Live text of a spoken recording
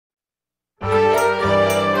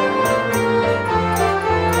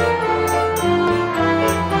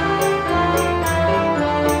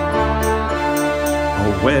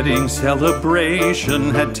wedding celebration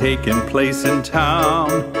had taken place in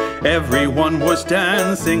town. Everyone was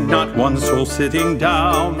dancing, not one soul sitting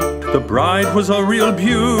down. The bride was a real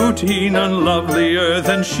beauty, none lovelier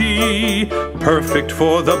than she, perfect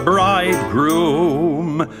for the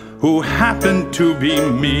bridegroom, who happened to be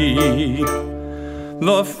me.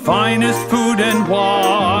 The finest food and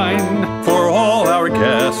wine for all our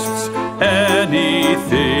guests,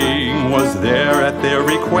 anything was there at their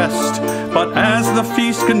request. But as the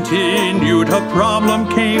feast continued, a problem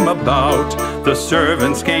came about. The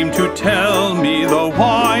servants came to tell me the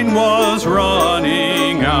wine was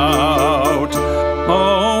running out.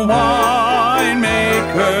 Oh,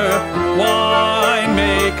 winemaker,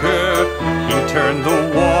 winemaker, he turned the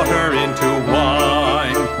water into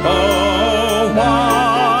wine. Oh,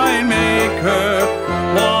 winemaker,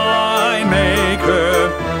 winemaker,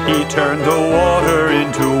 he turned the water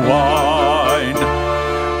into wine.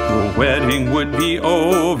 The wedding would be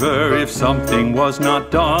over if something was not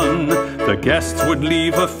done. The guests would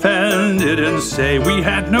leave offended and say we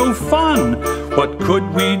had no fun. What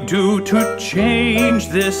could we do to change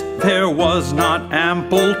this? There was not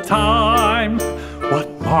ample time. What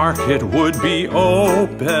market would be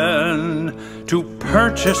open to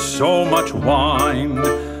purchase so much wine?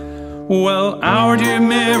 Well, our dear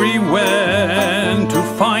Mary went to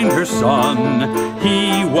find her son.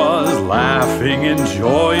 He was laughing,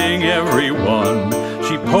 enjoying everyone.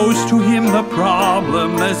 She posed to him the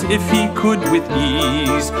problem as if he could with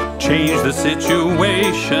ease change the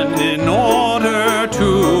situation in order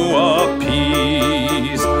to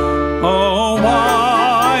appease. Oh,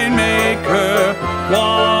 winemaker,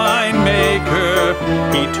 winemaker,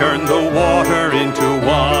 he turned the water into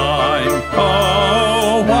wine.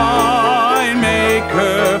 Oh,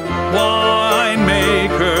 winemaker,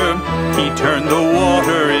 winemaker, he turned the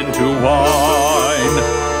water into wine.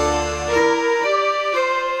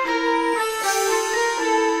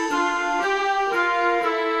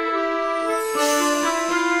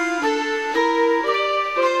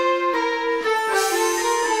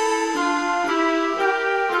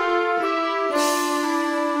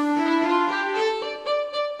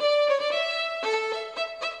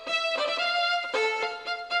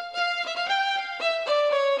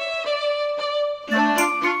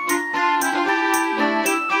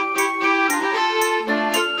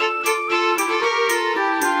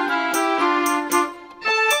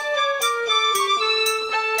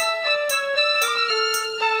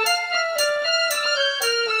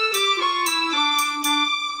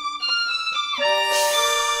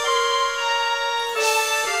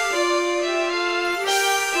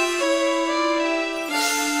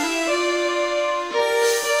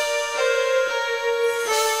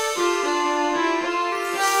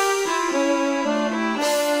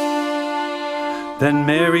 Then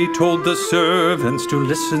Mary told the servants to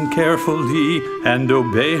listen carefully and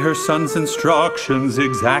obey her son's instructions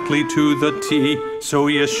exactly to the T. So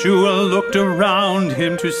Yeshua looked around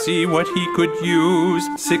him to see what he could use.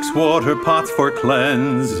 6 water pots for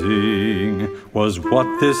cleansing was what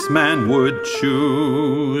this man would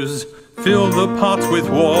choose. Fill the pots with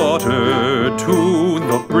water to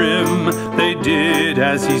the brim. They did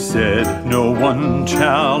as he said, no one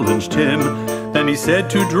challenged him. Then he said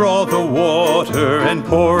to draw the water and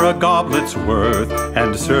pour a goblet's worth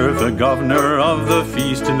and serve the governor of the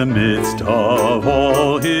feast in the midst of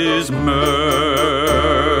all his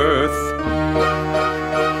mirth.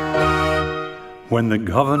 When the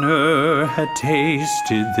governor had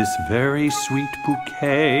tasted this very sweet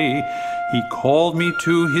bouquet, he called me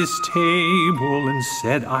to his table and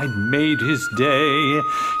said I'd made his day.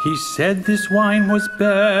 He said this wine was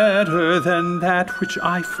better than that which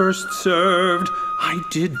I first served. I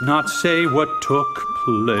did not say what took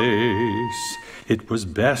place. It was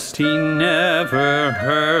best he never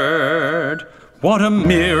heard. What a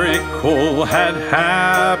miracle had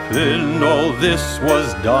happened. All this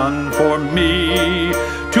was done for me,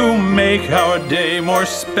 to make our day more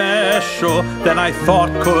special than I thought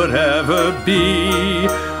could ever be.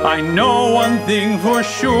 I know one thing for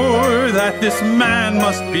sure, that this man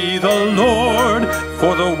must be the Lord,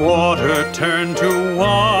 for the water turned to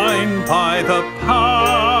wine by the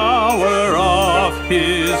power of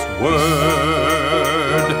his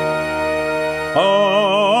word.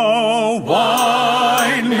 Oh,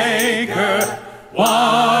 winemaker,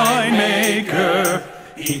 winemaker,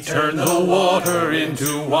 he turned the water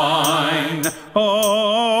into wine.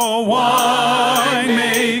 Oh,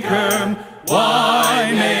 winemaker,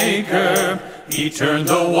 winemaker, he turned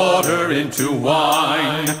the water into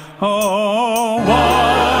wine.